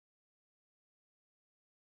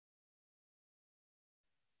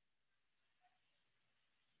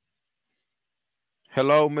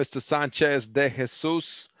Hello, Mr. Sanchez de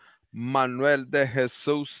Jesus, Manuel de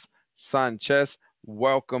Jesus Sanchez.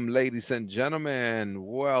 Welcome, ladies and gentlemen.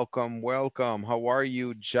 Welcome, welcome. How are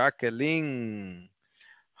you, Jacqueline?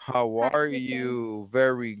 How Hi, are teacher. you?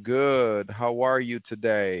 Very good. How are you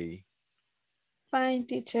today? Fine,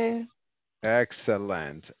 teacher.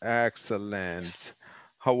 Excellent, excellent.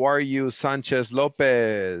 How are you, Sanchez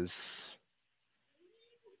Lopez?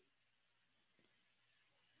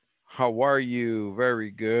 How are you? Very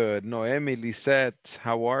good. Noemi Lisette,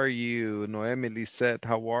 how are you? Noemi Lisette,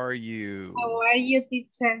 how are you? How are you,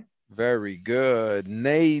 teacher? Very good.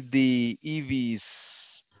 Nady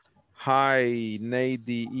Eves. Hi,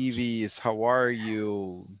 Nady Eves, how are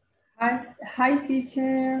you? Hi,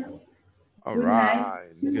 teacher. All Good night.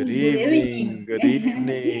 right. Good Good evening. evening. Good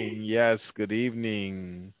evening. Yes, good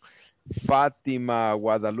evening. Fatima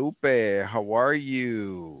Guadalupe, how are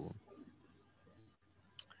you?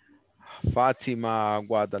 Fatima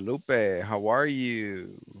Guadalupe, how are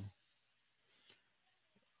you?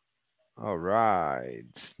 All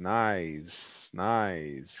right. Nice.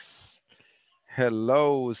 Nice.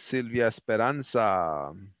 Hello, Silvia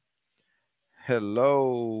Esperanza.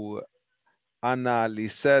 Hello, Ana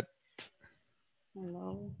Lisette.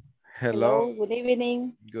 Hello. Hello. Hello, good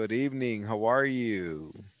evening. Good evening. How are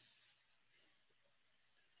you?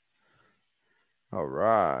 All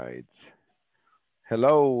right.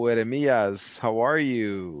 Hello, Eremias. How are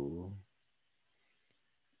you?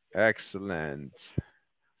 Excellent.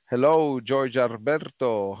 Hello, George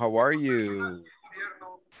Alberto. How are you?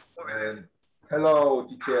 And hello,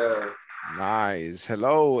 teacher. Nice.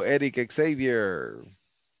 Hello, Eric Xavier.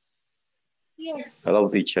 Yes. Hello,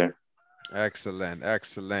 teacher. Excellent,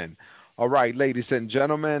 excellent. All right, ladies and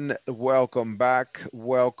gentlemen, welcome back.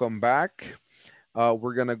 Welcome back.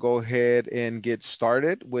 We're going to go ahead and get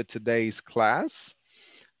started with today's class.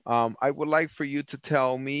 I would like for you to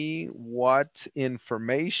tell me what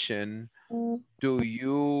information do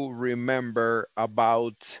you remember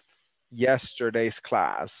about yesterday's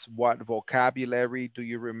class? What vocabulary do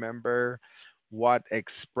you remember? What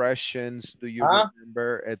expressions do you Huh?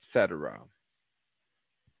 remember, etc.?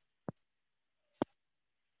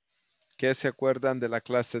 ¿Qué se acuerdan de la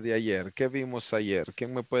clase de ayer? ¿Qué vimos ayer?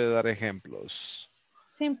 ¿Quién me puede dar ejemplos?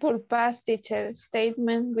 Simple past, teacher.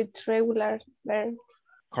 Statement with regular verbs.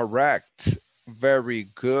 Correct. Very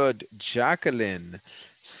good, Jacqueline.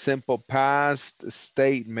 Simple past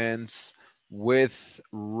statements with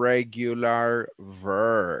regular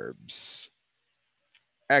verbs.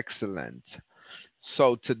 Excellent.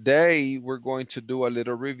 So today we're going to do a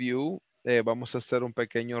little review. Vamos a hacer un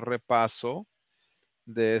pequeño repaso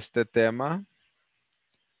de este tema,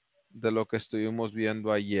 de lo que estuvimos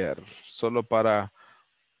viendo ayer, solo para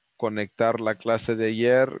conectar la clase de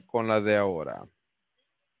ayer con la de ahora.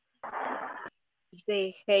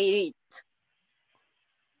 They hate it.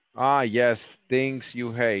 Ah, yes, things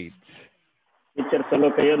you hate. Teacher,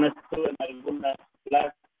 solo que yo no estuve en alguna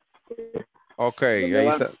clase Ok, donde ahí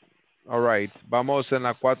van. está. All right, vamos en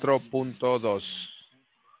la 4.2.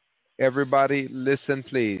 Everybody listen,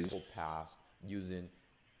 please. Past using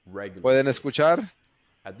regular ¿Pueden tense. escuchar?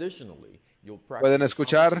 Additionally, you'll ¿Pueden practice a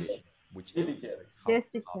escuchar? conversation which Sí, illustrates teacher. how Yes,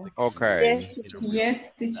 this teacher. topic is Okay. used in a real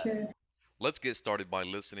Yes, teacher. Let's get started by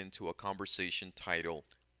listening to a conversation titled,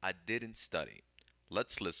 I didn't study.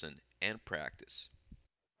 Let's listen and practice.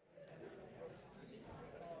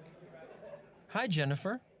 Hi,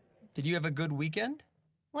 Jennifer. Did you have a good weekend?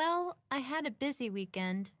 Well, I had a busy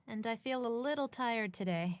weekend, and I feel a little tired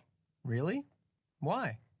today. Really?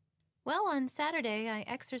 Why? Well, on Saturday, I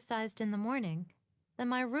exercised in the morning. Then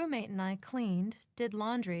my roommate and I cleaned, did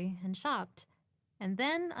laundry, and shopped. And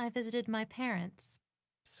then I visited my parents.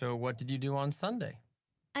 So what did you do on Sunday?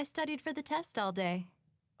 I studied for the test all day.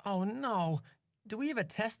 Oh, no. Do we have a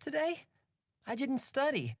test today? I didn't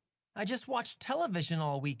study. I just watched television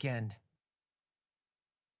all weekend.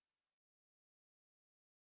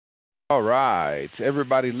 All right,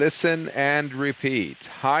 everybody listen and repeat.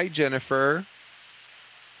 Hi, Jennifer.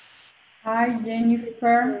 Hi,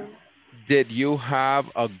 Jennifer. Did you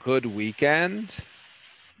have a good weekend?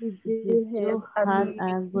 Did Did you you have have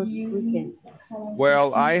a good weekend?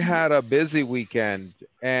 Well, I had a busy weekend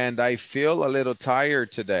and I feel a little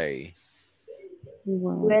tired today.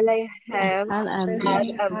 Well, I have had a had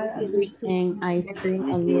busy a Hi, busy and weekend I and feel I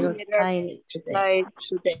a feel little a little tired today? tired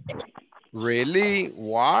today. Really?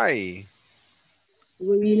 Why?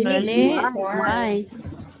 Really? Really? Why? Why?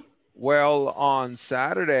 Well, on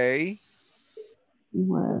Saturday,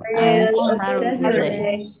 Well, on Well, on Saturday,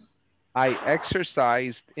 Saturday, I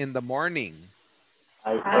exercised in the morning.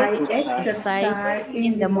 I I exercised exercise exercise in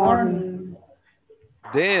in the the morning. morning.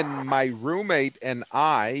 Then my roommate and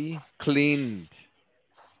I cleaned.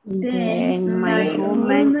 Then my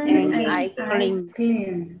woman and I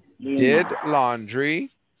clean. Did laundry.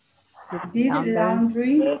 Did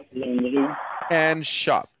laundry. And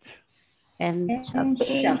shopped. And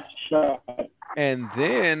Shop. And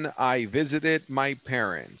then I visited my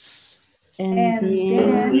parents. And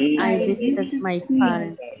then I visited my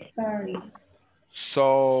parents.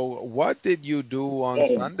 So what did you do on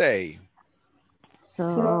Sunday?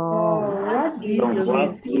 So what did you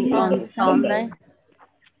do on Sunday?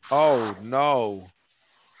 Oh no.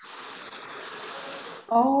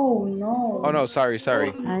 Oh no. Oh no, sorry.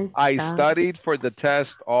 I studied for the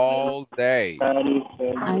test all day.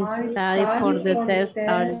 I studied for the test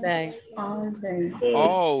all day.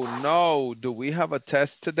 Oh no, do we have a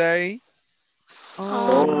test today?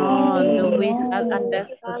 Oh no, do we have a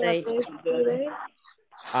test today?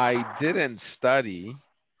 I didn't study.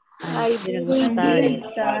 I didn't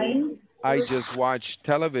study. I just watched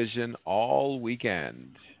television all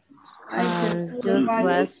weekend. I just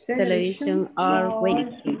watched television all week.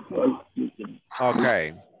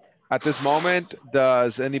 Okay. At this moment,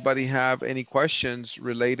 does anybody have any questions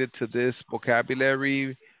related to this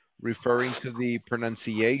vocabulary referring to the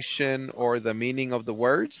pronunciation or the meaning of the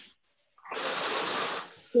words?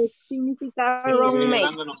 ¿Qué significa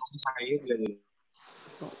roommate?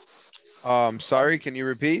 Sorry, can you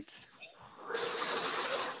repeat?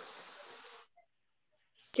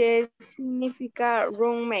 ¿Qué significa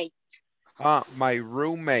roommate? My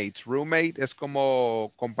roommate. Roommate es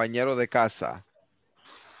como compañero de casa.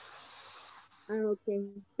 Okay,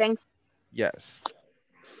 thanks. Yes.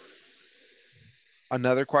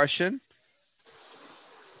 Another question?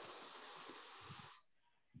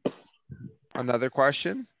 Another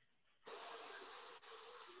question?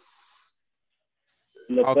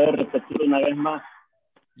 ¿Lo puede repetir una vez más?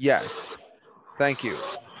 Yes. Thank you.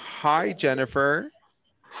 Hi, Jennifer.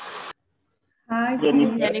 Hi,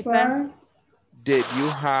 Jennifer. Did you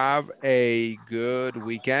have a good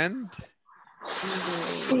weekend?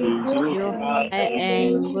 Did you have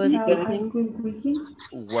a good weekend?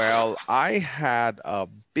 Well, I had a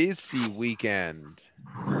busy weekend.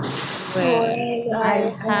 Well, I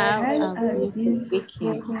have a busy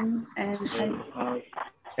weekend.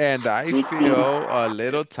 And I feel a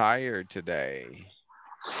little tired today.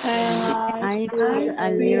 I feel a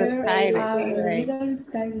little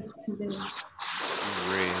tired today.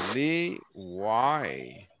 Really?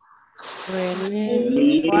 Why?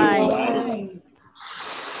 Really? Why?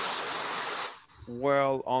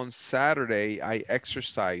 Well, on Saturday, I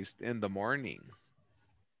exercised in the morning.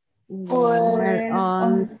 Well,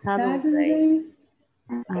 on Saturday,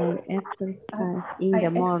 I exercise in the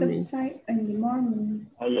morning.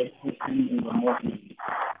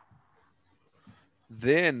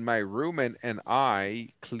 Then my roommate and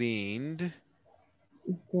I cleaned.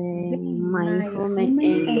 Then my roommate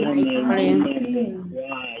and I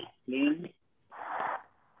cleaned.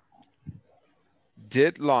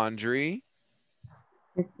 Did laundry.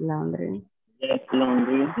 Did laundry.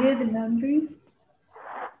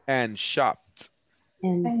 And shopped.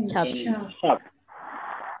 And shopped.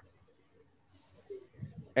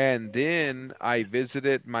 And then I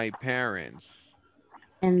visited my parents.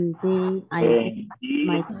 And then I visited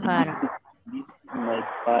my parents.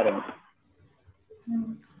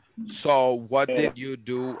 So what did you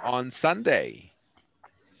do on Sunday?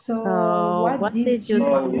 So what did you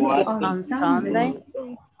do on Sunday?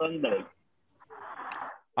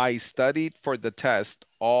 I studied for the test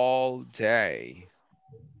all day.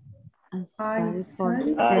 I studied for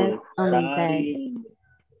the test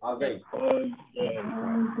all day.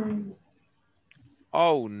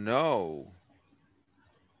 Oh no.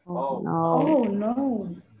 Oh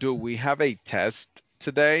no. Do we have a test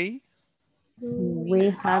today? We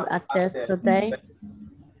have a test today.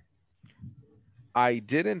 I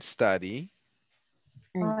didn't study.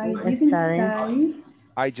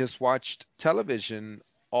 I just watched television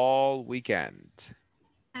all weekend.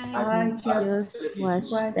 I just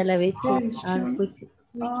watched television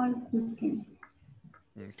all weekend.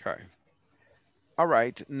 Okay. All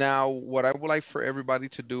right. Now, what I would like for everybody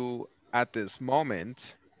to do at this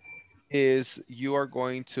moment is you are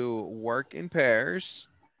going to work in pairs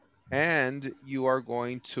and you are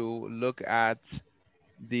going to look at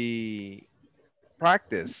the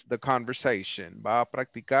practice, the conversation. Va a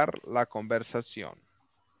practicar la conversación.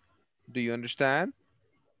 Do you understand?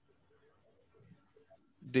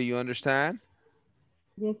 Do you understand?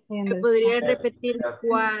 Yes, ¿podría repetir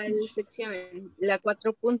cuál sección? ¿La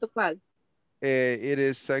 4.0 cuál? It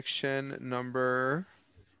is section number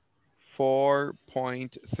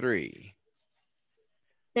 4.3.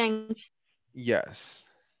 Thanks. Yes.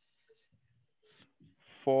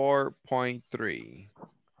 4.3.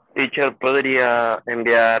 Teacher, ¿podría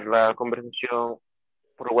enviar la conversación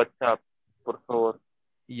por WhatsApp, por favor?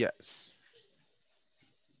 Yes.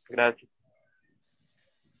 Gracias.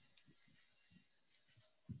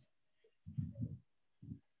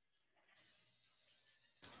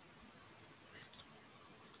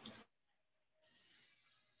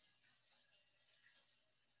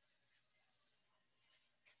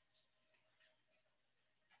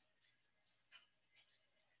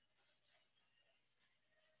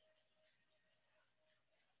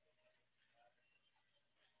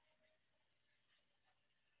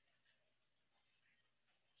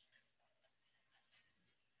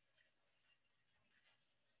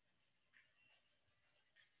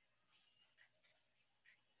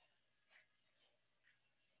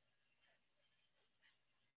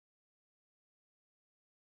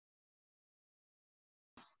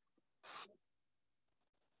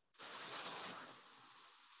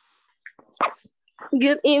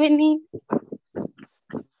 Good evening.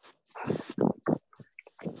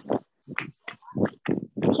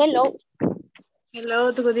 Hello.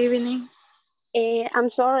 Hello, good evening. I'm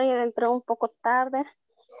sorry, entré un poco tarde.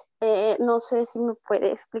 No sé si me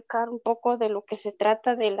puede explicar un poco de lo que se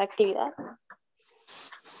trata de la actividad.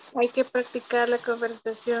 Hay que practicar la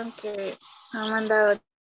conversación que ha mandado.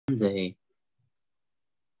 Day.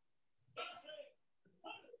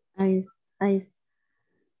 I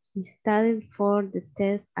studied for the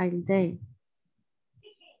test all day.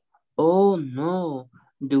 Oh no,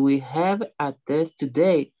 do we have a test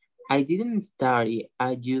today? I didn't study.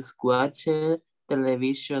 I just watched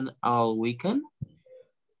television all weekend.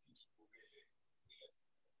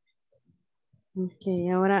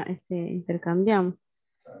 Ok, ahora intercambiamos.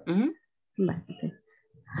 Vale, okay.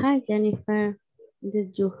 Hi Jennifer,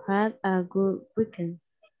 did you have a good weekend?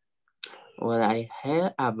 Well, I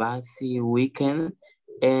had a busy weekend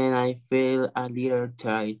and I feel a little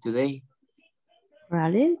tired today.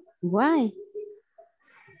 Really? Why?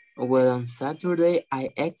 Well, on Saturday,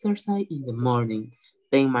 I exercised in the morning,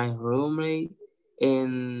 then my roommate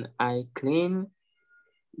and I cleaned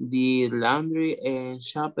the laundry and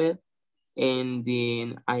shopped, and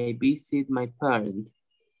then I visit my parents.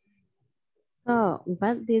 So,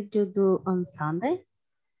 what did you do on Sunday?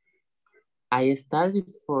 I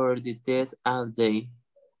studied for the test all day.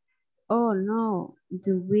 Oh no,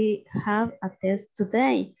 do we have a test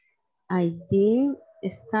today? I didn't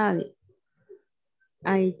study.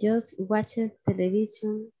 I just watched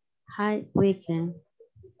television all weekend.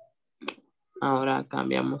 Ahora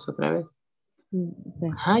cambiamos otra vez.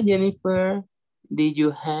 Okay. Hi Jennifer, did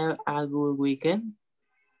you have a good weekend?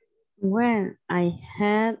 Well, I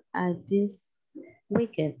had a busy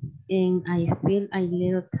weekend and I feel a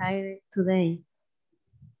little tired today.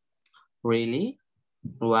 Really?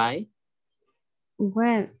 Why?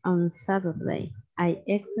 Well, on Saturday, I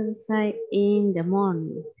exercised in the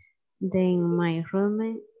morning, then my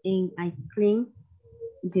roommate and I cleaned,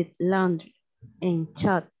 did laundry and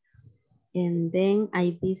chat, and then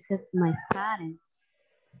I visit my parents.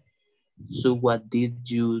 So what did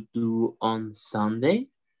you do on Sunday?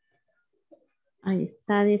 I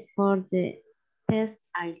studied for the test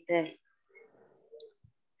all day.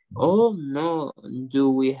 Oh no,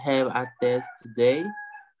 do we have a test today?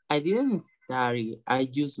 I didn't study. I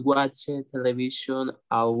just watched television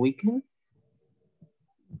all weekend.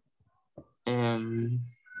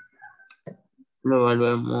 Lo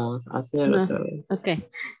volvemos a hacer otra vez. Okay.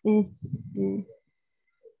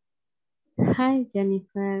 Hi,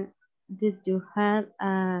 Jennifer. Did you have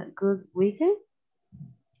a good weekend?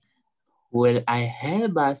 Well, I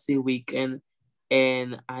had a busy weekend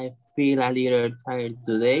and I feel a little tired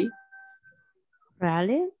today.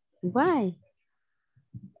 Really? Why?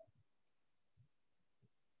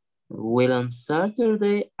 Well, on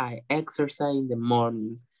Saturday, I exercised in the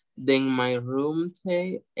morning. Then my room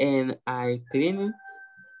tea and I cleaned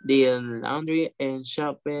the laundry and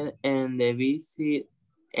shopping and the visit,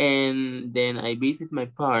 and then I visit my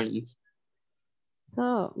parents.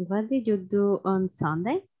 So, what did you do on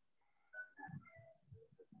Sunday?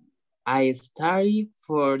 I studied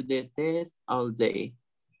for the test all day.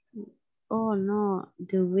 Oh no,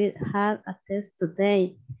 do we have a test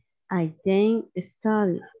today? I didn't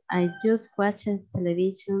study. I just watched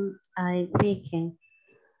television all weekend.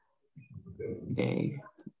 Okay.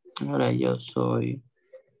 Ahora yo soy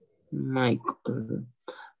Michael.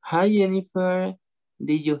 Hi Jennifer,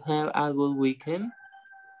 did you have a good weekend?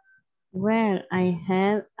 Well, I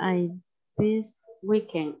had a busy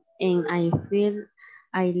weekend and I feel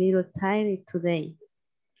a little tired today.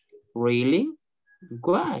 Really?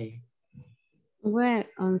 Why? Well,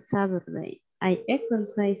 on Saturday, I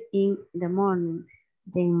exercise in the morning,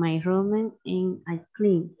 then my room and I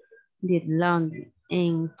clean, did laundry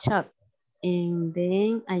and shop, and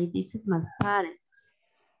then I visit my parents.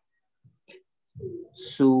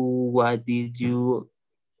 So what did you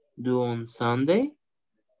do on Sunday?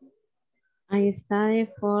 I study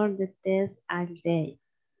for the test all day.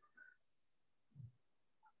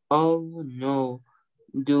 Oh no,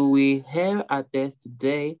 do we have a test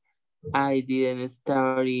today? I didn't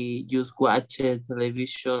study, just watch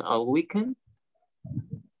television all weekend.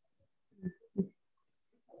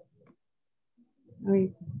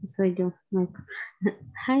 Wait, soy yo, Michael.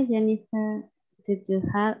 Hi, Jennifer. Did you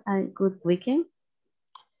have a good weekend?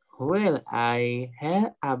 Well, I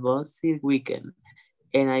had a busy weekend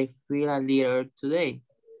and I feel a little today.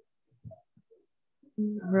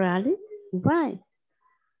 Really? Why?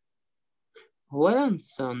 Well, on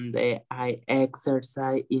Sunday, I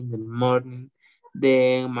exercise in the morning,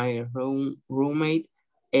 then my roommate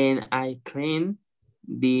and I clean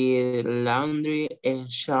the laundry and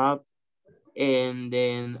shop, and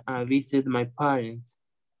then I visit my parents.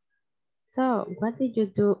 So, what did you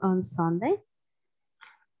do on Sunday?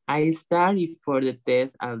 I study for the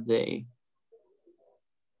test all day.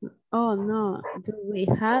 Oh no, do we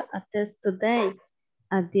have a test today?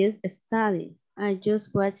 I did study. I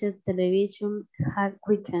just watched television all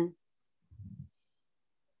weekend.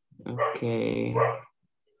 Okay,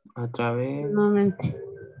 otra vez. Nuevamente.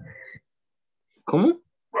 ¿Cómo?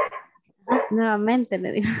 Nuevamente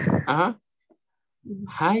le digo. Ajá.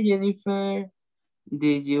 Hi, Jennifer.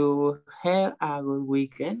 Did you have a good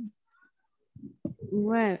weekend?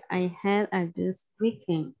 Well, I had a good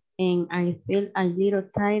weekend and I feel a little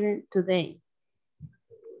tired today.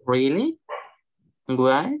 Really?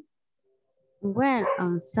 Why? Well,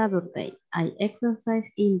 on Saturday, I exercise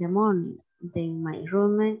in the morning, then my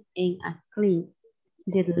room and I clean,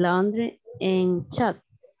 did laundry and shop,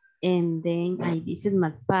 and then I visit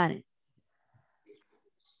my parents.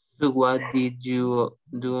 So what did you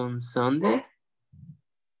do on Sunday?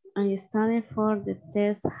 I studied for the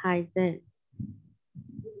test high day.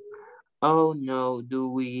 Oh no,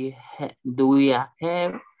 do we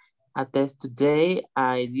have a test today?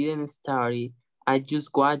 I didn't study. I just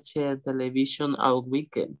watched television all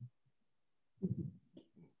weekend.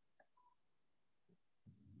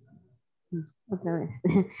 Otra vez.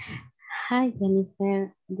 Hi,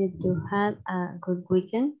 Jennifer. Did you have a good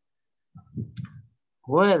weekend?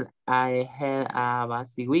 Well, I had a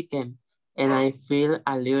busy weekend and I feel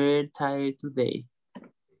a little tired today.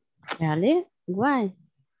 Really? Why?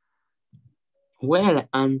 Well,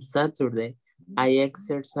 on Saturday, I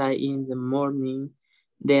exercise in the morning,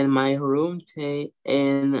 then my room tea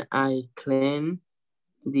and I clean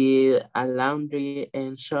the laundry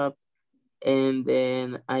and shop, and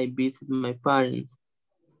then I visit my parents.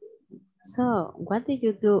 So, what did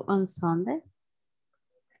you do on Sunday?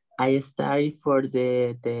 I study for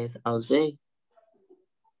the test all day.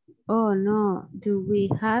 Oh no, do we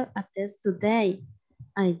have a test today?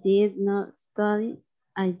 I did not study.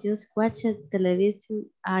 I just watched television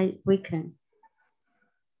all weekend.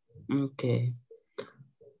 Okay.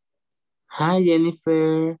 Hi,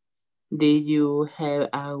 Jennifer. Did you have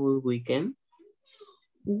a good weekend?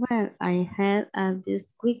 Well, I had a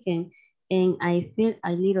this weekend and I feel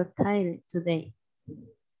a little tired today.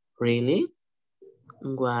 Really?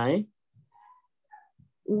 Why?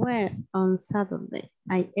 Well, on Saturday,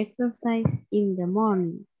 I exercise in the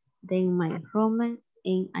morning, then my room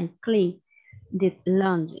and I clean, did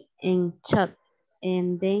laundry and shop,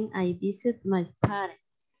 and then I visit my parents.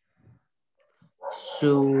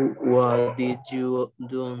 So what did you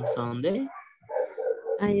do on Sunday?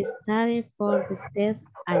 I studied for the test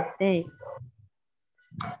all day.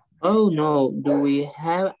 Oh no, do we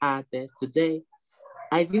have a test today?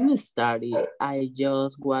 I didn't study. I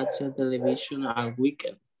just watched television all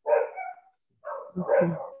weekend.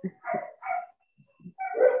 Okay.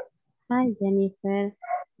 Hi, Jennifer.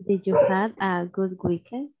 Did you have a good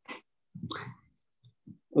weekend?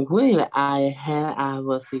 Well, I had a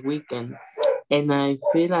busy weekend and I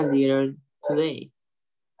feel a little today.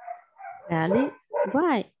 Really?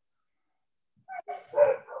 Why?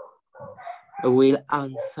 Well,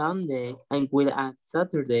 on Sunday and well, on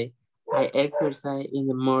Saturday, I exercise in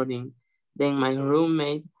the morning. Then my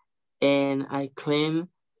roommate and I clean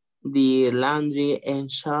the laundry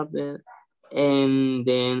and shop it, and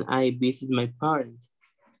then I visit my parents.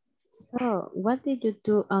 So, what did you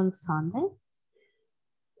do on Sunday?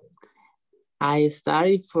 I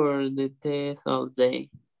studied for the test all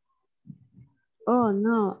day. Oh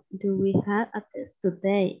no, do we have a test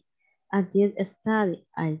today? I did study.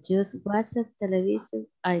 I just watched television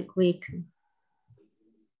all weekend. Okay.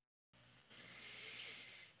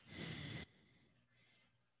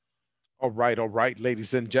 All right,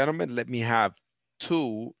 ladies and gentlemen, let me have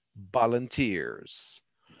 2 volunteers.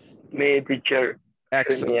 Me, teacher.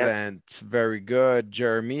 Excellent, very good.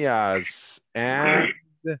 Jeremias and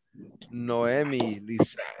Noemi,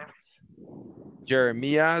 Lisette.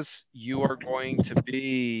 Jeremias, you are going to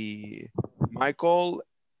be Michael,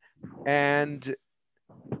 and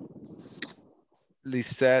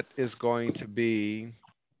Lisette is going to be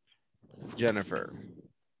Jennifer.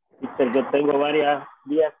 Teacher, yo tengo varios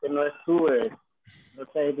días que no estuve. No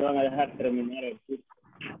sé si me van a dejar terminar el curso.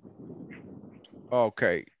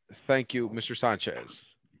 Okay, thank you, Mr. Sanchez.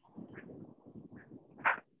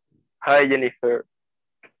 Hi, Jennifer.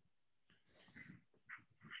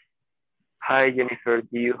 Hi, Jennifer.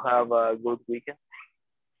 Do you have a good weekend?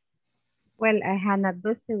 Well, I had a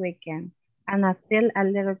busy weekend and I feel a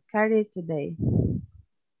little tired today.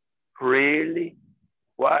 Really?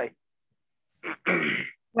 Why?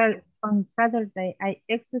 Well, on Saturday, I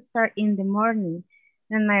exercised in the morning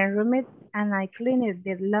and I roomed and I cleaned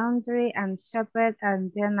the laundry and shopped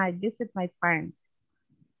and then I visit my parents.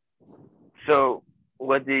 So,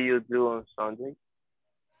 what do you do on Sunday?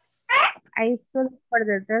 I stood for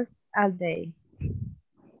the desk all day.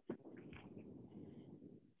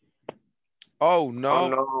 Oh, no. Oh,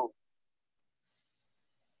 no.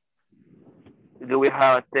 Do we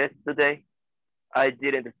have a test today? I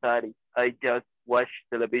didn't study. I just watched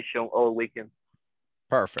television all weekend.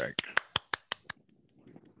 Perfect.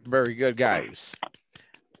 Very good, guys.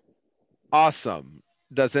 Awesome.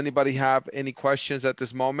 Does anybody have any questions at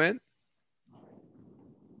this moment?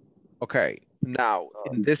 Okay, now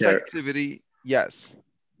in this activity, yes.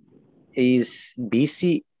 Is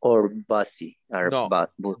busy or busy? Or No,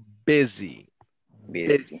 busy.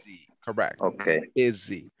 Busy, correct. Okay.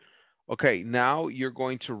 Busy. Okay, now you're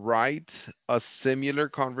going to write a similar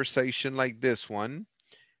conversation like this one.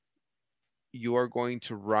 You are going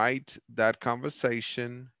to write that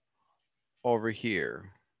conversation over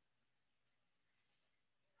here.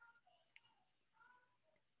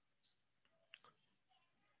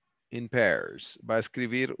 In pairs. Va a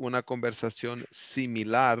escribir una conversación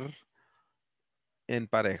similar en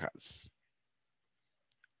parejas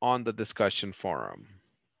on the discussion forum.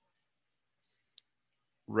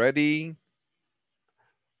 Ready?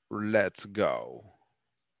 Let's go.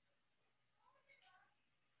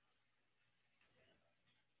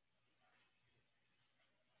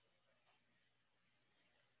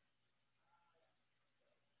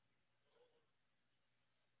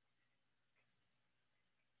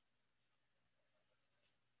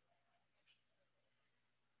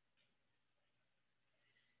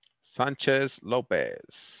 Sanchez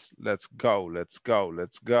Lopez. Let's go, let's go,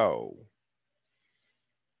 let's go.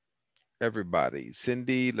 Everybody.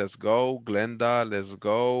 Cindy, let's go. Glenda, let's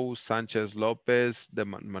go. Sanchez Lopez, de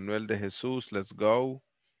Manuel de Jesus, let's go.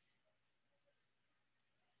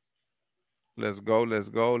 Let's go, let's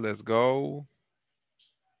go, let's go.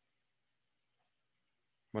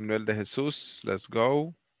 Manuel de Jesus, let's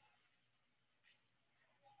go.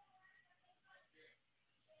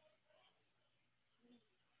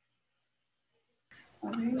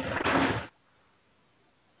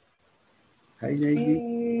 Hi,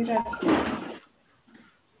 Navy.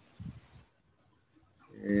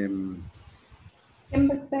 ¿Quién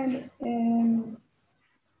va a ser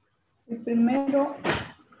el primero?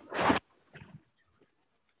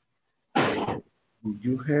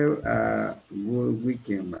 You have a good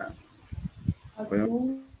weekend, man.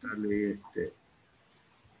 Podemos darle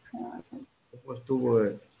 ¿cómo estuvo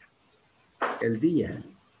el día?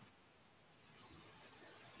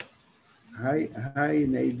 Hi,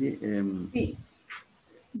 Navy. Sí.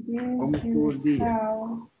 ¿Cómo estuvo el día?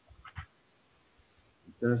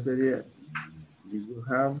 Entonces sería, did you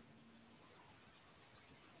have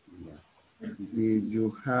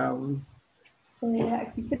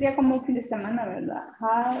aquí sería como un fin de semana, ¿verdad?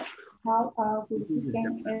 How a good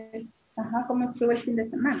weekend es, ¿cómo estuvo el fin de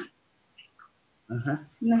semana? Ajá.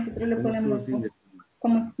 Nosotros le ponemos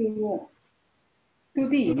cómo estuvo tu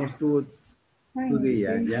día. ¿Cómo estuvo tu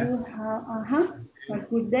día? ¿Ya? A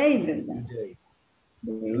good day, ¿verdad?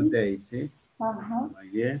 Good day, ¿sí? Ajá. Muy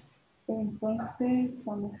bien. Entonces,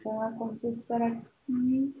 vamos a contestar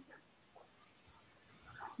aquí.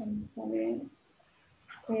 Vamos a ver.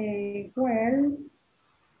 Well,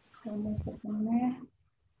 vamos a poner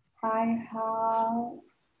I have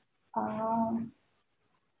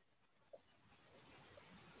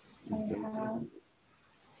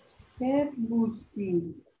es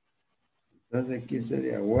busy. Entonces aquí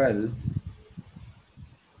sería well.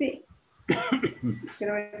 Sí.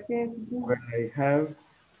 Creo que es busy. Well, I have.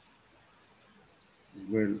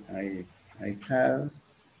 Well, I have.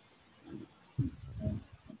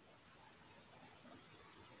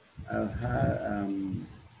 I've had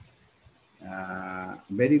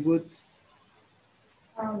very good.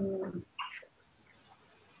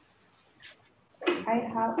 I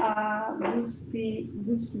have a busy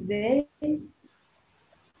day.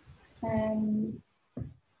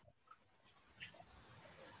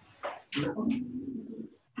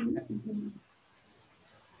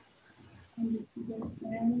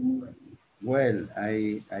 Well,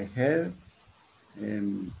 I had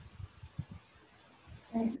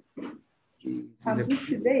a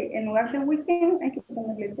busy day. En lugar de weekend hay que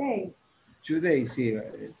ponerle day. Today, sí.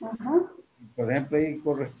 Ajá. Por ejemplo, ahí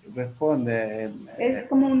corresponde. Es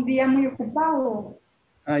como un día muy ocupado.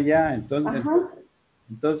 Ya, entonces,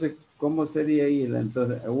 ¿cómo sería ahí?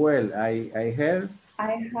 Entonces, well, I have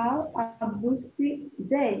a busy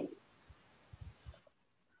day.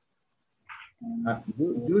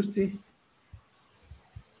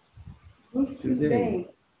 Busy day.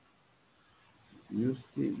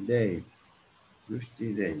 Busy day.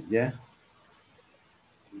 Busy day, ya.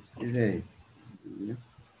 Busy day. Yeah.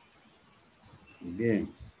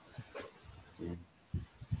 Bien.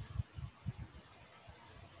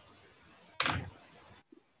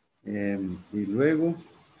 Y luego.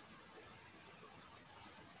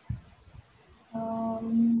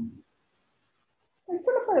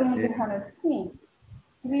 Esto lo podemos dejar así.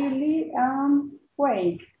 Really,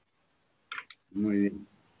 wait. Muy bien.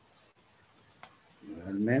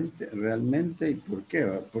 Realmente, ¿y por qué?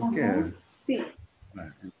 ¿Por qué? Sí.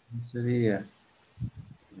 Bueno, sería,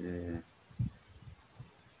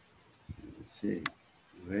 sí,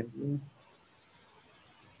 luego,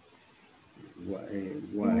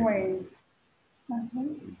 Wait.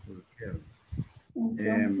 ¿Por qué?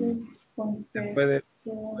 Entonces,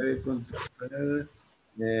 puede contestar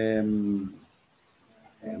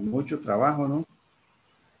mucho trabajo, ¿no?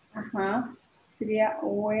 Ajá. Sería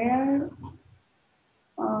where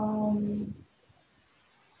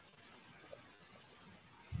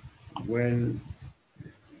well,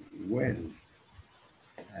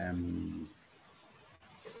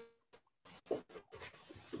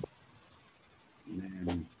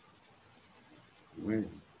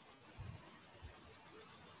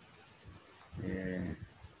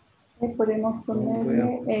 podemos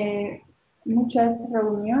ponerle muchas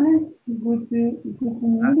reuniones, good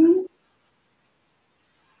meetings.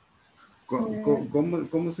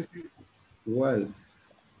 ¿Cómo se escribe? Igual.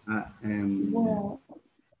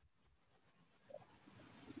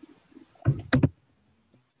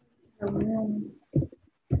 Reuniones.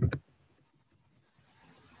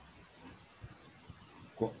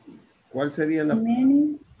 ¿Cuál sería la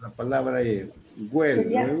palabra ahí? Well,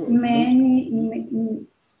 sería luego, many meetings.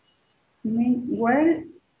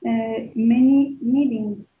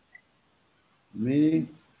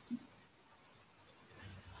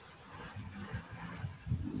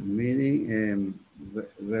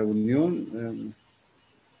 Reunión.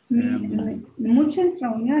 Muchas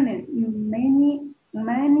reuniones.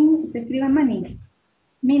 Many, se escribe many.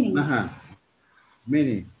 Meetings. Ajá.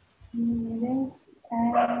 Many. Y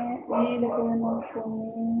le podemos poner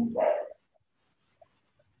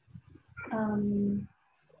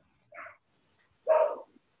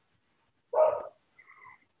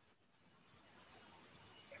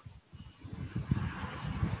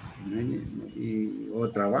o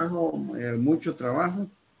trabajo, mucho trabajo.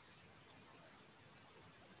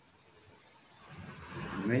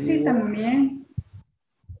 Sí, también.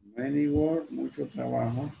 Many work, mucho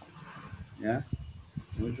trabajo. ¿Ya?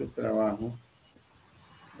 Mucho trabajo.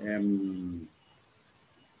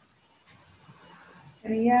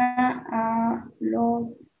 Sería a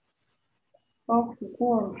lot of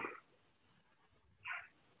work.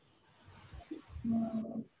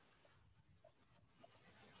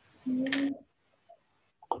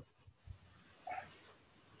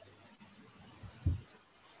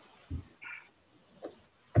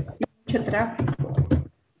 Mucho tráfico.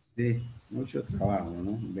 Sí, mucho trabajo,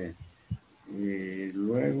 ¿no? Bien.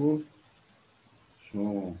 Luego,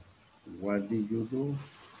 so, what did you do?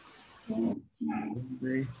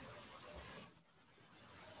 Sunday.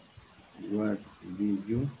 What did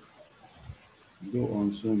you do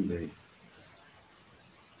on Sunday?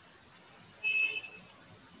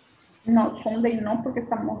 No, Sunday no, porque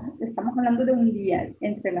estamos hablando de un día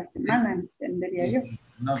entre la semana, entendería yo.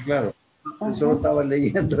 No, claro. Solo estaba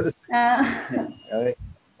leyendo. A ver.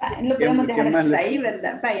 Lo podemos dejar hasta ahí,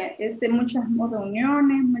 ¿verdad? Vaya, es de muchas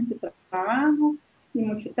reuniones, mucho trabajo y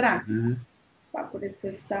mucho tráfico. Por eso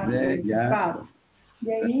está muy ocupado.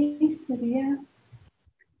 De ahí sería...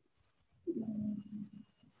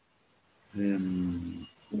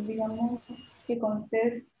 digamos que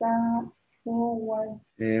contesta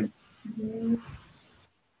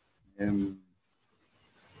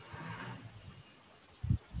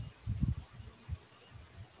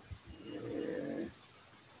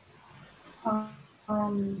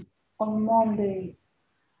Um, on Monday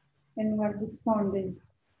en lugar de Sunday.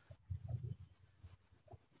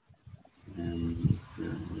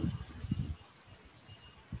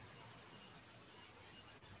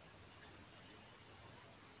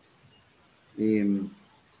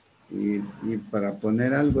 Y para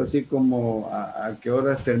poner algo así como a qué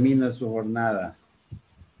horas termina su jornada.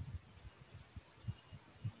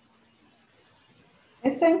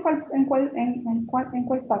 ¿Eso en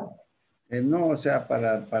cuál parte? No, o sea,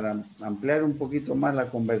 para ampliar un poquito más la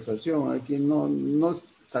conversación, aquí no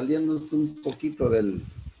saliéndonos un poquito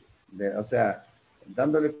o sea,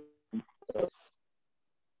 dándole.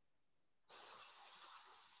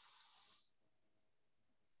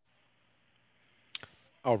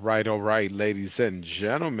 All right, ladies and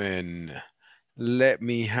gentlemen. Let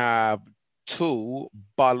me have 2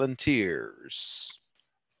 volunteers.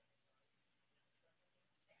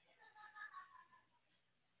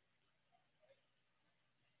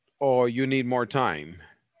 Or you need more time?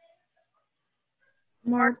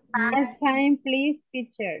 More time, please,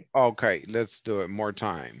 teacher. Okay, let's do it. More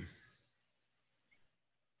time.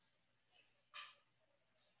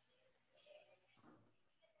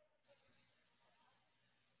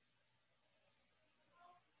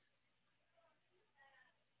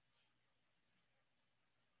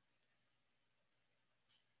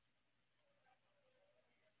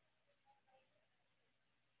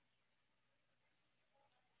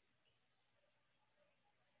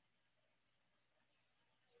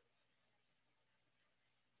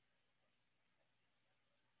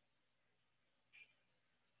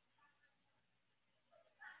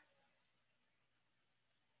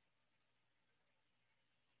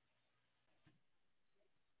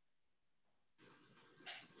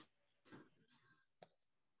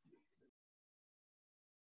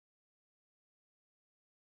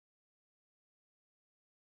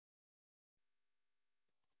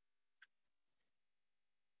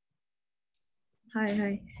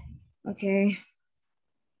 Hi. Okay.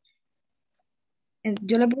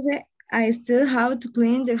 Yo le puse, I still have to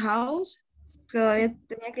clean the house. Todavía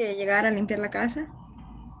tenía que llegar a limpiar la casa.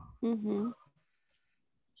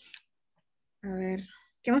 A ver,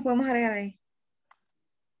 ¿qué más podemos agregar ahí?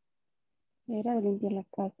 Era de limpiar la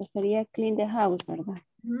casa. Sería clean the house, ¿verdad?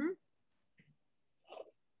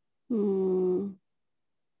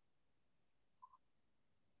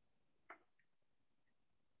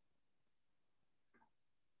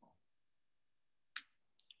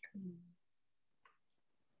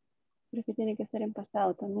 Creo que tiene que ser en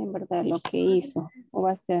pasado también, ¿verdad? Lo que hizo. O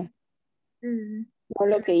va a ser. No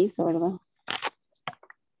lo que hizo, ¿verdad?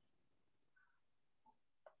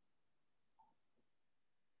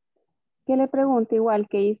 ¿Qué le pregunto igual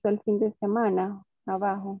que hizo el fin de semana?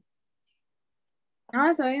 Abajo.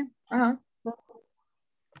 Está bien. Ajá.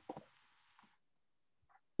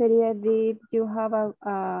 Sería did you have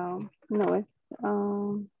no, es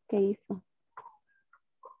 ¿qué hizo?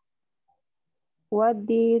 What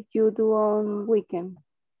did you do on weekend?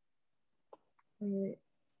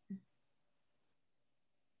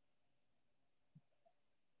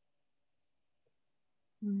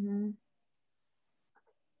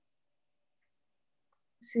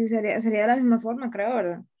 Sí, sería de la misma forma, creo,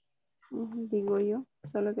 ¿verdad? Digo yo,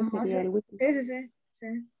 solo que Ajá, sería sí. el weekend.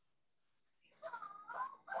 Sí.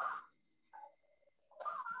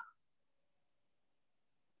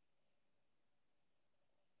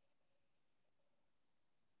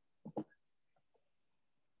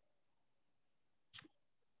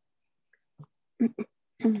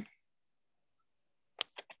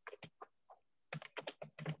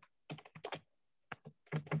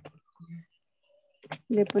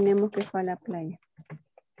 Le ponemos que fue a la playa.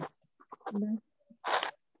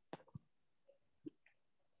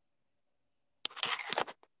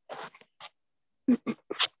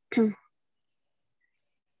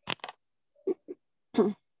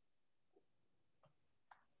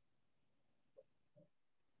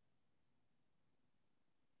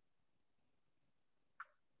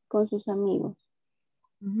 Con sus amigos.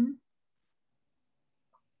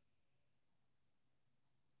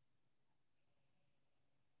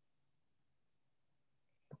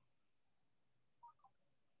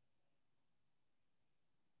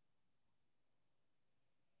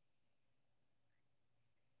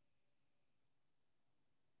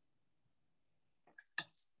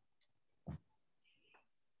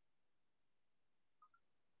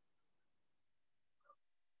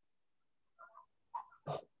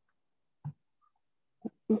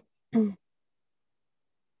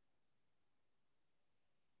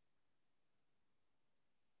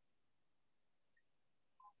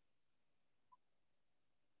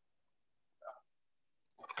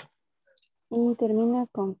 Y termina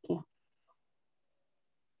con qué.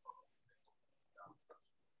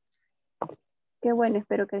 Qué bueno,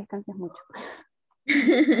 espero que descanses mucho.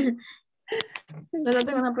 Solo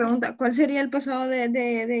tengo una pregunta. ¿Cuál sería el pasado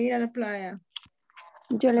de ir a la playa?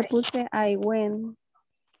 Yo le puse I went.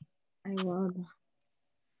 I went.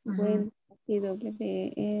 Went,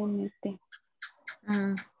 W-N-T.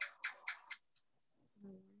 Ajá.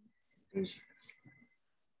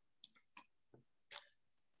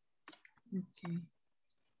 Okay.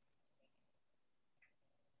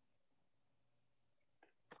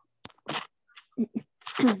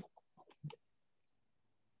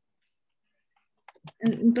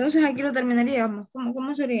 Entonces aquí lo terminaríamos.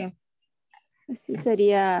 ¿Cómo sería? Sí,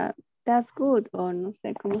 sería that's good o no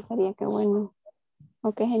sé cómo sería, qué bueno.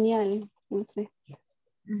 O qué genial, no sé.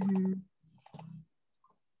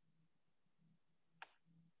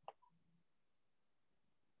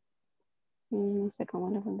 No sé cómo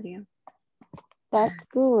lo pondría. That's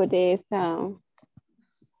good es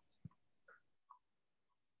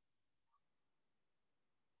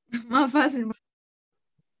Más fácil.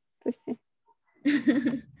 pues sí.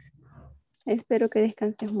 Espero que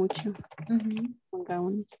descanses mucho. Ponga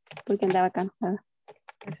uno, porque andaba cansada.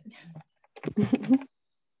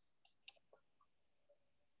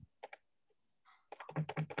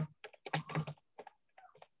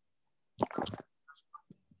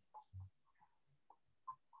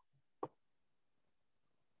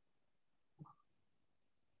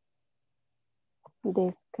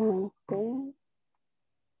 Descanse.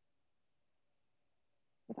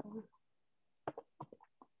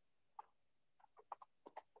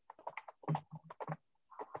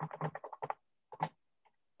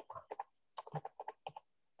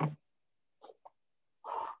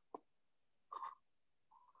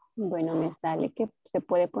 Bueno, me sale que se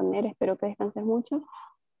puede poner, espero que descanses mucho.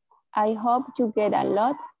 I hope you get a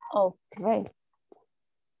lot of rest.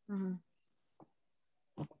 No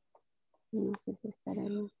sé si estará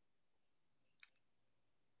bien.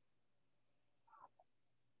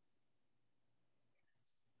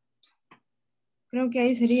 Creo que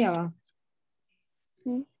ahí sería, va.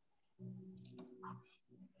 Sí.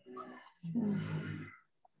 Sí.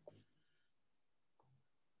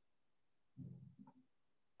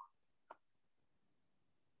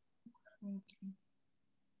 Okay.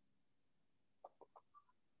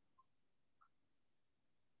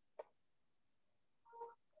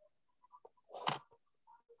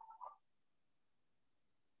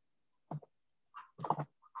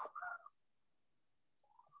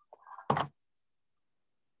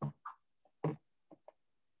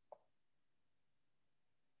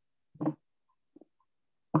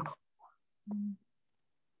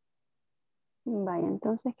 Vaya,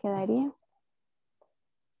 entonces quedaría.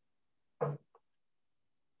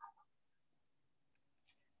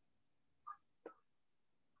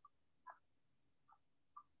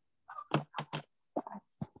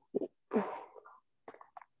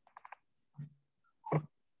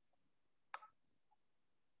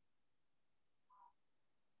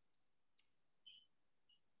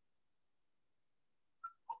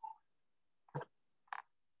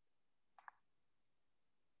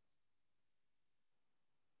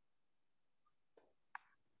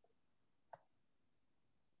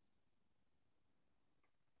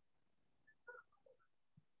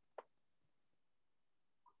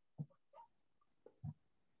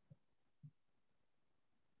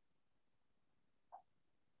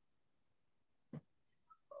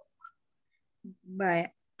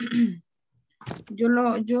 Vaya.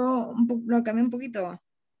 Lo cambié un poquito, va.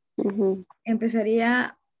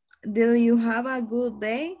 Empezaría, did you have a good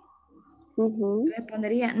day?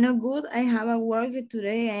 Respondería, no good, I have a work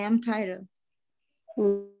today, I am tired.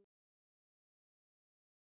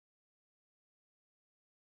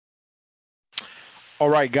 All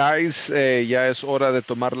right, guys, ya es hora de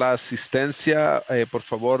tomar la asistencia. Por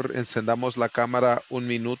favor, encendamos la cámara un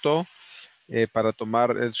minuto para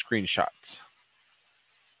tomar el screenshot.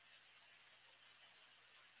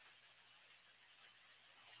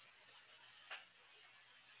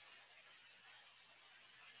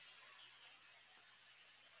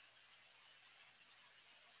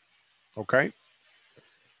 Okay.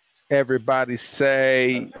 Everybody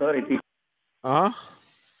say.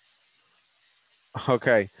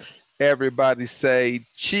 Okay. Everybody say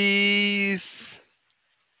cheese.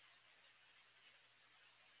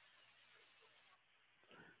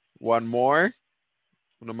 One more.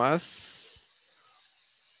 Uno más.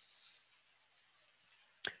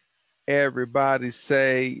 Everybody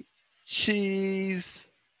say cheese.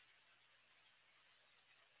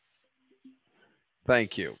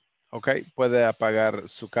 Thank you. Okay. Puede apagar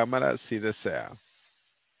su cámara si desea.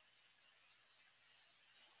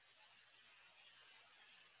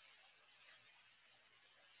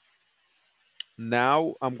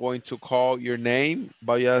 Now I'm going to call your name.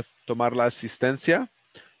 Vaya a tomar la asistencia.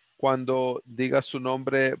 Cuando diga su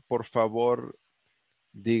nombre, por favor,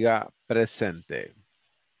 diga presente.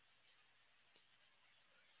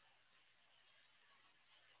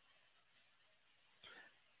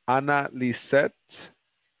 Ana Lisette.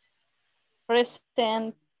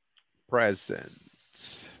 Present. Present.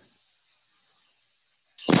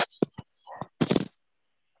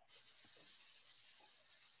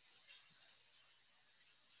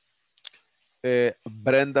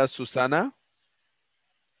 Brenda Susana.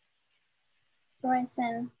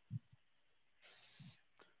 Present.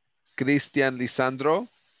 Cristian Lisandro.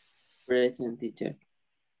 Present, teacher.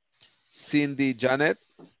 Cindy Janet.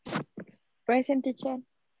 Present, teacher.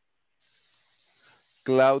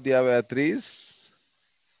 Claudia Beatriz.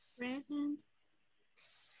 Present.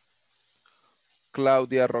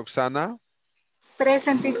 Claudia Roxana.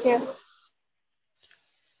 Present, teacher.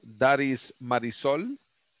 Daris Marisol.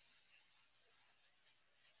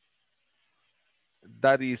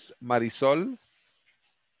 Daris Marisol.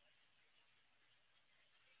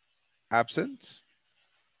 Absent.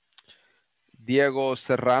 Diego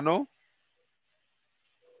Serrano.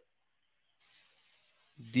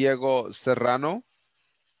 Diego Serrano.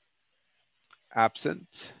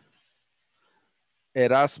 Absent.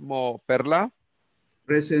 Erasmo Perla.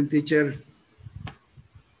 Present, teacher.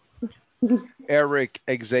 Eric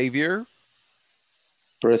Xavier.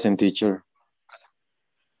 Present, teacher.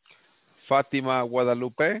 Fátima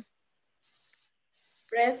Guadalupe.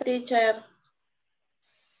 Present, teacher.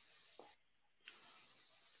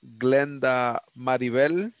 Glenda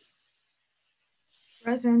Maribel.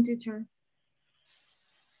 Present, teacher.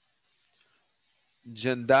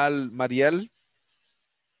 Jendal Mariel.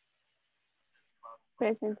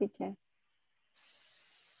 Present, teacher.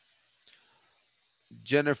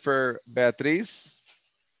 Jennifer Beatriz.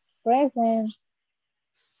 Present.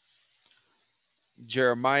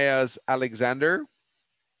 Jeremias Alexander.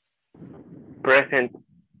 Present.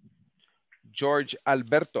 George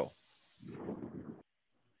Alberto.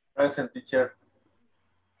 Present, teacher.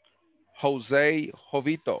 Jose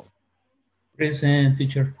Jovito. Present,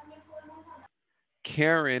 teacher.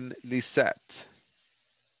 Karen Lisette.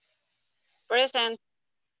 Present.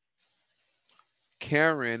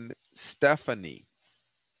 Karen Stephanie.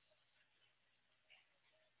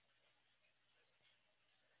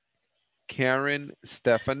 Karen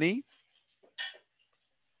Stephanie.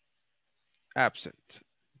 Absent.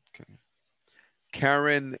 Okay.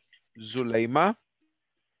 Karen Zuleima.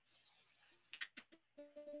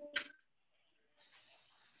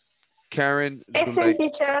 Karen Present,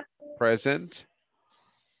 teacher. Present.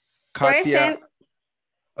 Katia.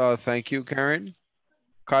 Present. Thank you, Karen.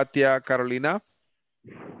 Katia Carolina.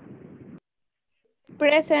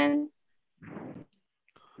 Present.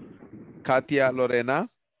 Katia Lorena.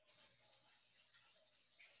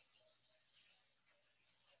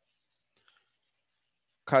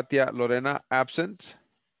 Katia Lorena, absent.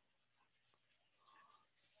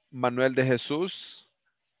 Manuel de Jesús.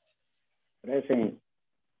 Present.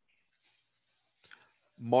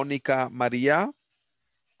 Mónica María.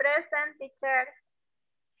 Present, teacher.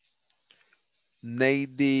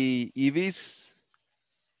 Neidi Ivis.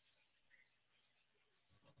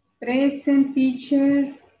 Present,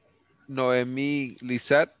 teacher. Noemí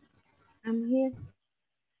Lisette. I'm here.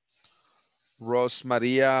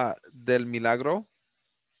 Rosmaría del Milagro.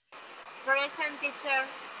 Present, teacher.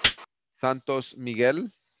 Santos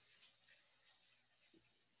Miguel.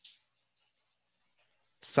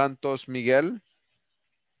 Santos Miguel.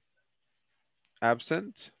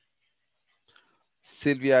 Absent.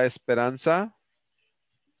 Silvia Esperanza.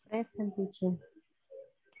 Present, teacher.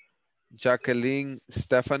 Jacqueline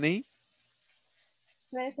Stephanie.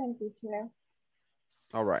 Present, teacher.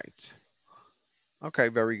 All right. Okay,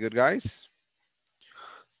 very good, guys.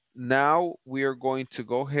 Now we are going to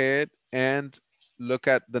go ahead and look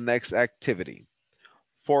at the next activity.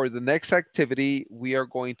 For the next activity, we are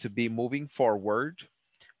going to be moving forward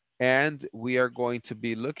and we are going to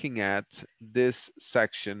be looking at this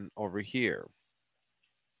section over here.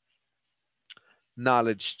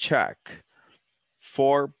 Knowledge check.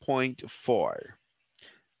 4.4.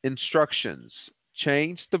 Instructions.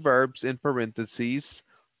 Change the verbs in parentheses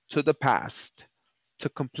to the past to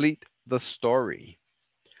complete the story.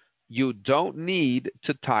 You don't need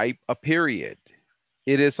to type a period.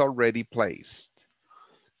 It is already placed.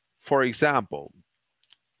 For example,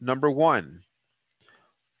 number 1.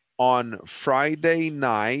 On Friday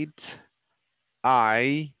night,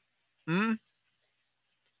 I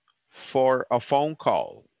for a phone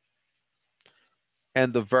call.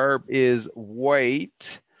 And the verb is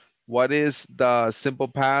wait What is the simple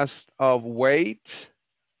past of wait?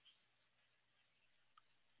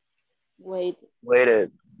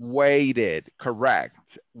 Waited. Waited, correct.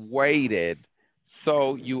 Waited.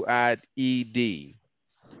 So you add ed.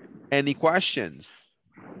 Any questions?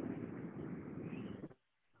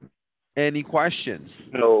 Any questions?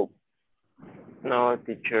 No. No,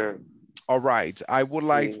 teacher. All right. I would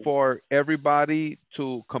like for everybody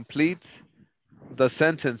to complete the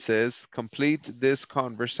sentences, complete this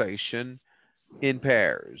conversation in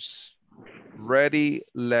pairs. Ready,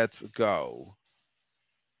 let's go.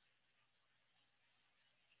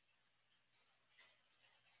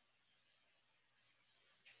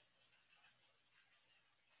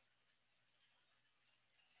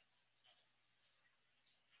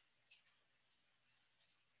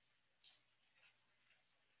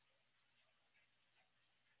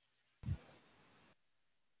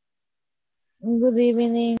 Good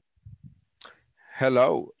evening.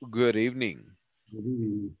 Hello, good evening. Good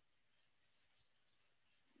evening.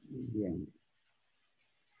 Bien.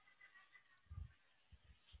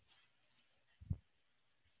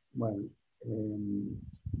 Bueno,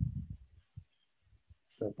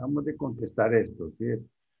 tratamos de contestar esto, ¿sí?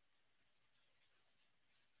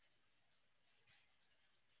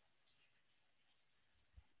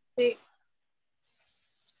 Sí.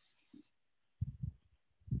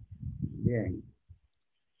 Bien.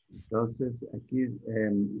 Entonces, aquí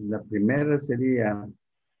la primera sería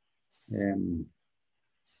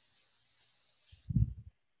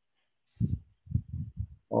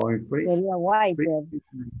Sería white.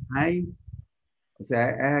 Hay, o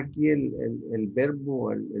sea, es aquí el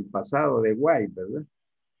verbo, el pasado de white, ¿verdad?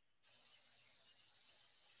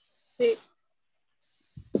 Sí.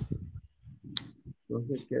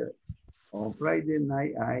 Entonces, que on Friday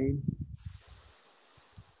night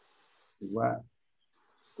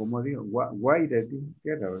 ¿cómo digo? White, ¿qué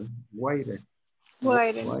era, verdad? White.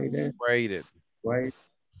 Waited. Waited. White.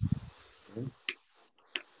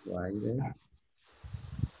 White.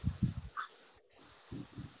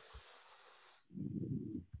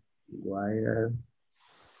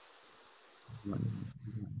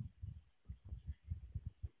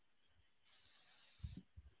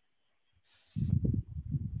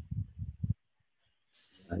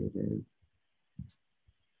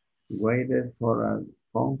 Waited for a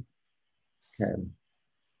phone call.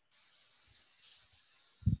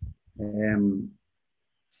 En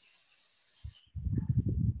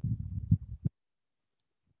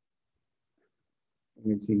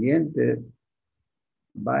el siguiente,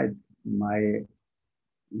 by my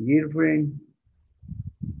girlfriend.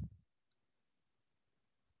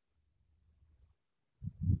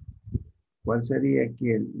 ¿Cuál sería aquí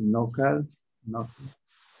el no call? No.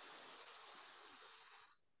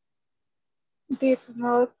 Did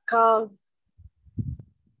not call.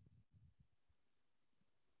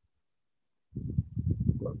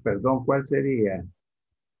 Perdón, ¿cuál sería?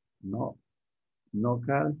 No, no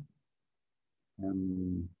call.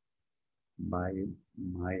 By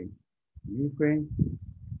my girlfriend.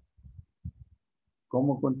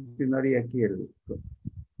 ¿Cómo continuaría aquí el?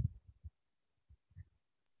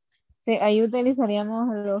 Sí, ahí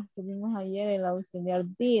utilizaríamos los que vimos ayer, el auxiliar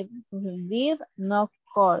did. Entonces, did not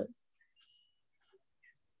call.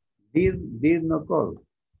 Did not call.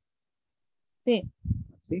 Sí.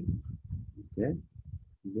 ¿Sí? Okay.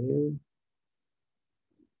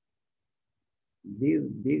 Did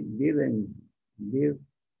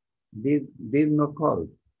not call.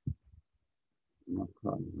 No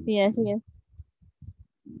call. Sí, así es.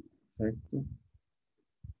 Perfecto.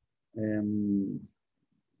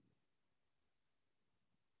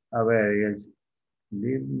 A ver,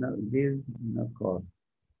 did not call.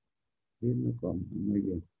 Did not call. Muy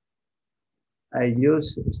bien. I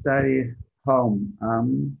just study home.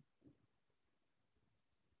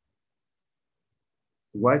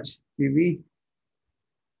 Watch TV.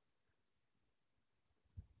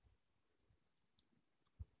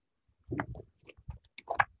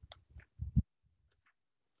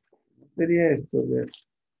 ¿Qué sería esto?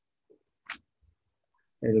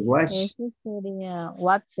 El watch. Eso sería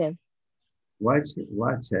watcher.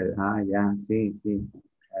 Watcher. Ah, ya, sí.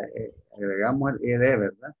 Agregamos el ed,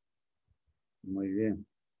 ¿verdad? Muy bien.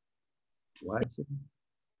 Watcher.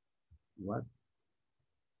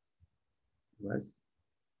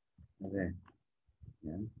 A ver.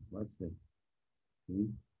 Ya, watcher.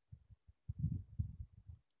 Sí.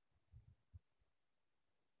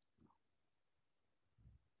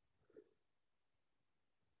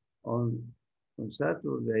 On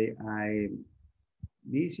Saturday, I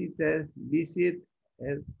visit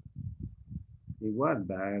igual,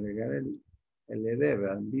 va a agregar el ed,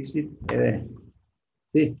 ¿verdad? Visit ed.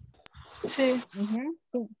 Sí. Sí.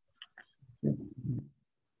 Sí.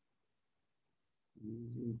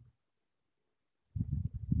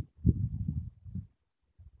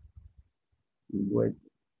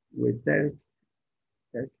 With that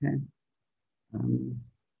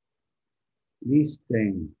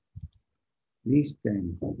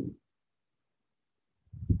listen.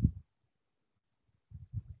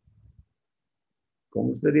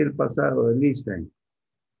 ¿Cómo sería el pasado de listen?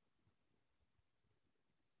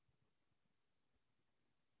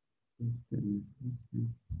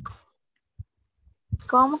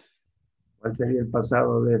 ¿Cómo? ¿Cuál sería el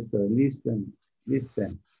pasado de esto? Listen.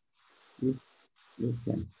 Listener.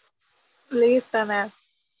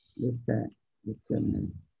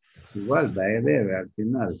 Igual, va a debe al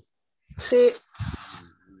final. Sí.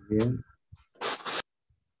 Bien.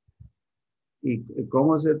 ¿Y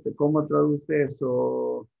cómo traduce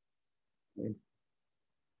eso?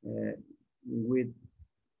 With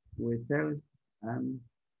help and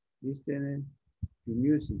listening to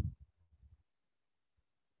music.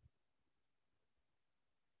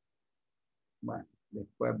 Bueno,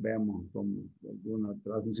 después vemos como alguna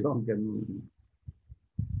traducción que no.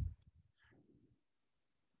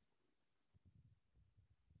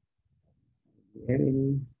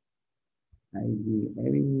 Editing,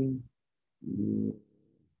 editing,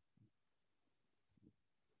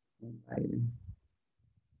 writing,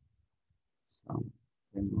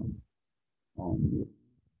 something on.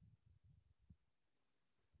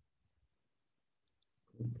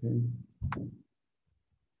 Okay. Good.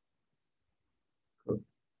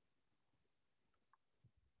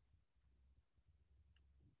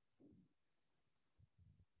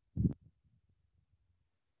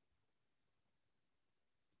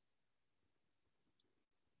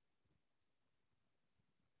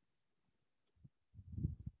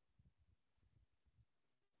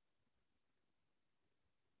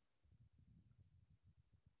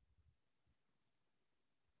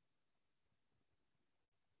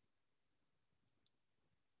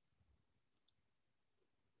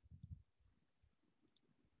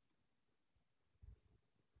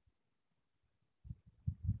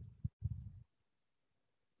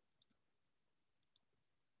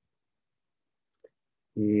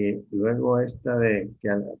 Y luego esta de que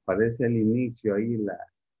aparece el inicio ahí,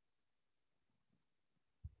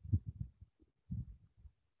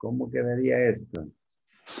 ¿cómo quedaría esto?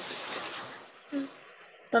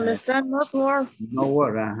 ¿Dónde está not more? No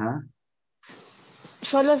word, ajá.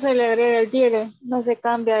 Solo se le agrega el dire, no se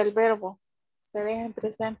cambia el verbo. Se deja en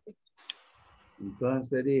presente. Entonces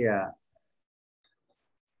sería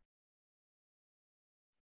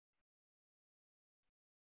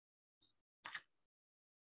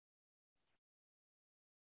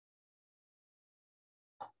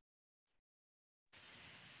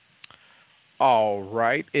All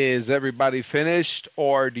right. Is everybody finished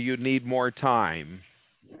or do you need more time?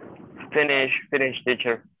 Finish,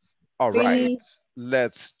 teacher. All right.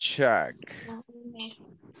 Let's check.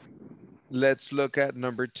 Let's look at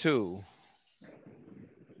number 2.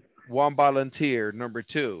 One volunteer, number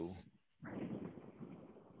 2.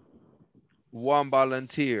 One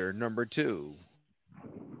volunteer, number 2.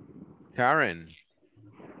 Karen.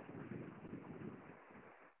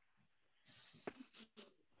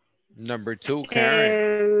 Number 2,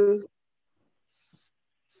 Karen.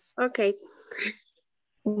 Okay.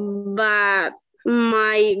 But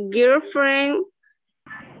my girlfriend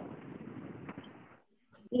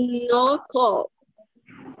no call.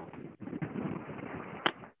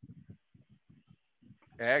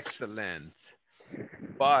 Excellent.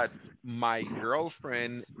 But my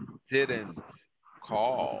girlfriend didn't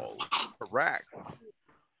call. Correct.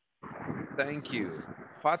 Thank you.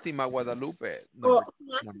 Fatima Guadalupe,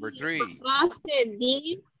 number 3.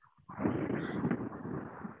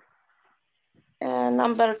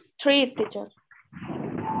 Number 3, teacher.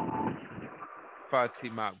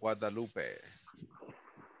 Fatima Guadalupe.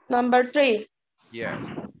 Number 3. Yes.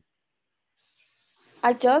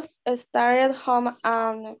 I just started home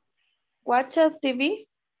and watched TV.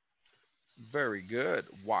 Very good.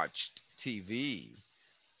 Watched TV.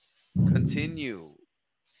 Continue,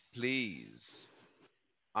 please.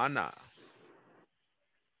 Anna.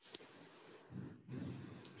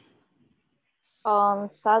 On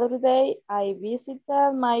Saturday, I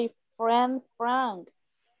visited my friend Frank.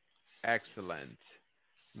 Excellent.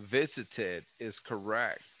 Visited is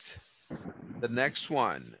correct. The next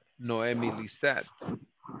one, Noemi Lisette.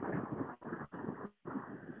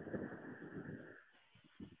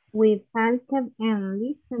 We talked and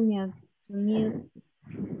listened to music.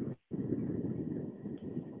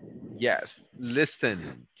 Yes,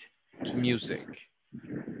 listened to music.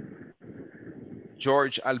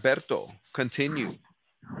 George Alberto. Continue.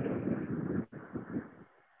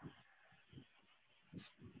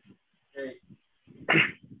 Okay.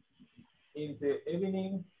 In the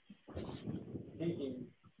evening, he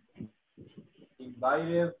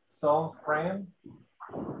invited some friends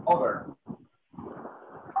over,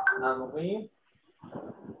 and we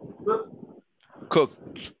cooked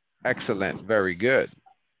Cooked. Excellent. Very good.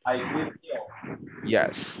 a great meal.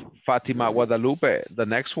 Yes. Fatima Guadalupe, the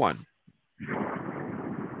next one.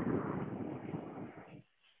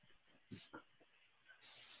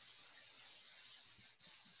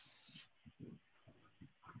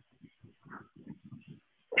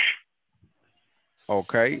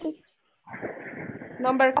 Okay.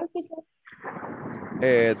 Number 1.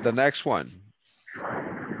 The next one.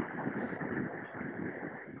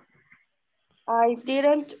 I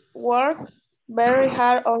didn't work very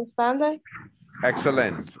hard on Sunday.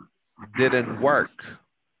 Excellent. Didn't work.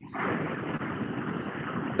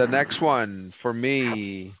 The next one for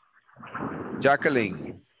me,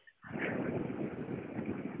 Jacqueline.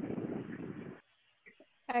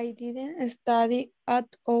 I didn't study at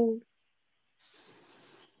all.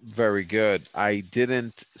 Very good. I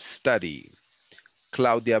didn't study.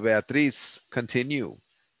 Claudia Beatriz, continue.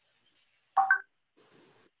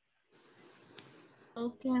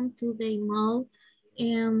 Welcome to the mall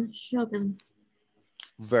and shopping.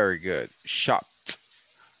 Very good. Shopped.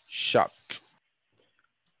 Shopped.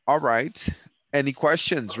 All right. Any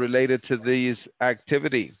questions related to this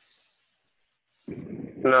activity?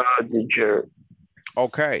 No, teacher.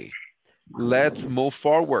 Okay. Let's move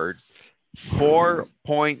forward.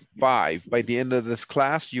 4.5. By the end of this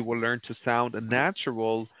class, you will learn to sound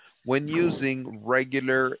natural when using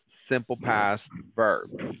regular simple past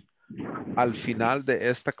verbs. Al final de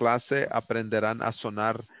esta clase aprenderán a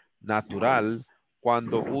sonar natural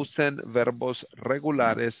cuando usen verbos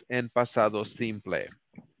regulares en pasado simple.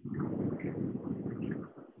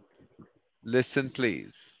 Listen,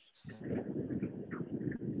 please.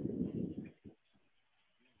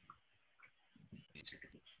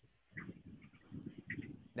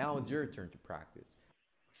 Now it's your turn to practice.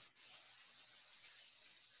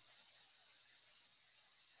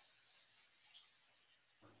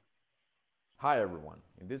 Hi everyone.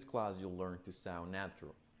 In this class you'll learn to sound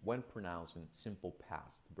natural when pronouncing simple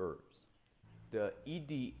past verbs. The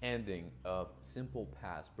ed ending of simple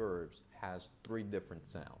past verbs has 3 different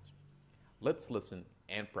sounds. Let's listen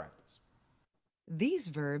and practice. These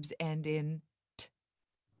verbs end in t.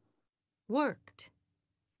 Worked.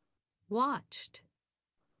 Watched.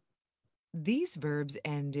 These verbs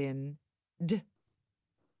end in d.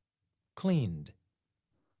 Cleaned.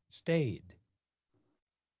 Stayed.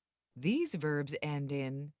 These verbs end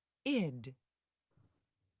in id.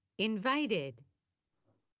 Invited.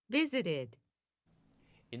 Visited.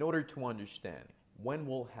 In order to understand when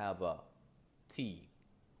we'll have a t,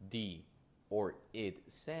 d, or id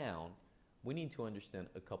sound, we need to understand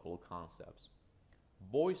a couple of concepts.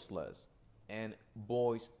 Voiceless and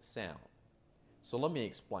voice sound. So let me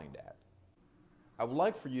explain that. I would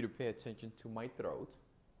like for you to pay attention to my throat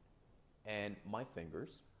and my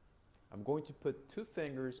fingers. I'm going to put 2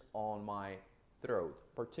 fingers on my throat,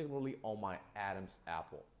 particularly on my Adam's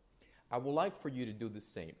apple. I would like for you to do the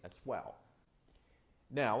same as well.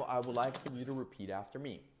 Now, I would like for you to repeat after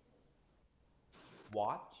me.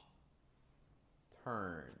 Watch,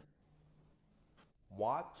 turn.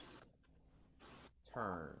 Watch,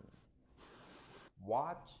 turn.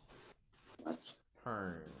 Watch,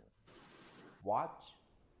 turn. Watch,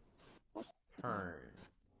 turn.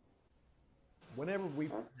 Whenever we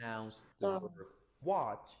pronounce the word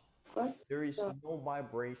watch, there is no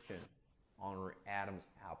vibration on our Adam's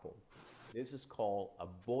apple. This is called a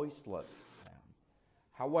voiceless sound.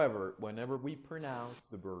 However, whenever we pronounce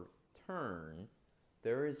the word turn,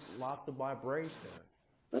 there is lots of vibration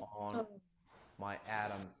on my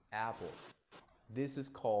Adam's apple. This is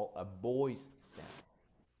called a voice sound.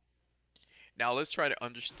 Now let's try to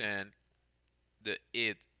understand the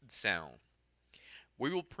id sound. We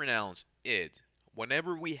will pronounce id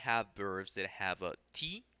whenever we have verbs that have a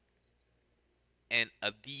T and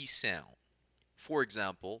a D sound. For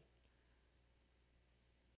example,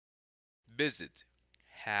 visit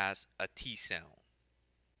has a T sound.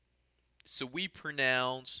 So we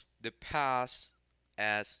pronounce the past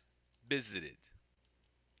as visited.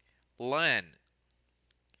 Land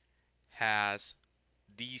has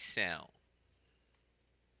D sound.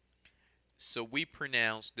 So we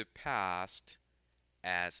pronounce the past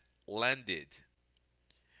as landed.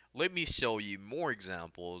 Let me show you more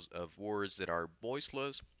examples of words that are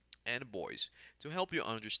voiceless and voice to help you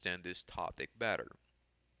understand this topic better.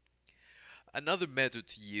 Another method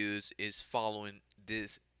to use is following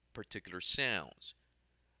this particular sounds.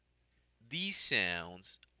 These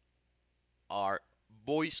sounds are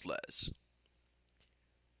voiceless.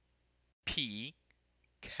 P,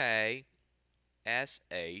 K, S,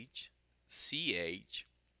 H, C, H,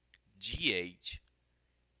 G, H,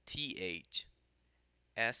 T, H,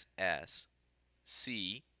 S, S,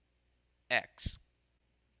 C, X.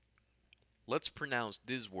 Let's pronounce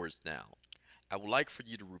these words now. I would like for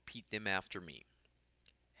you to repeat them after me.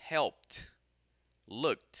 Helped,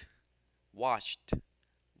 looked, washed,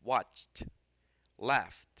 watched,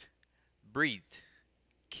 laughed, breathed,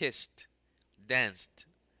 kissed, danced,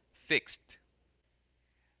 fixed.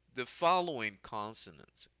 The following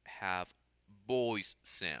consonants have voice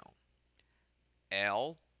sound.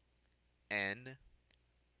 L, N,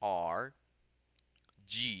 R,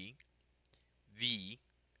 G, V,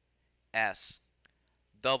 S,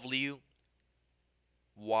 W,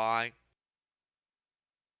 Y.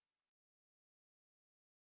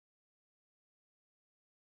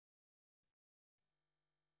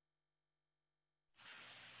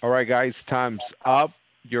 All right, guys, time's up.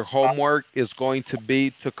 Your homework is going to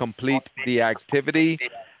be to complete the activity,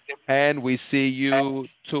 and we see you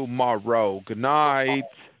tomorrow. Good night.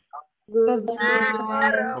 Good See you night.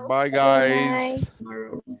 tomorrow. Bye-bye, Good guys.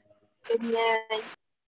 night. Good night.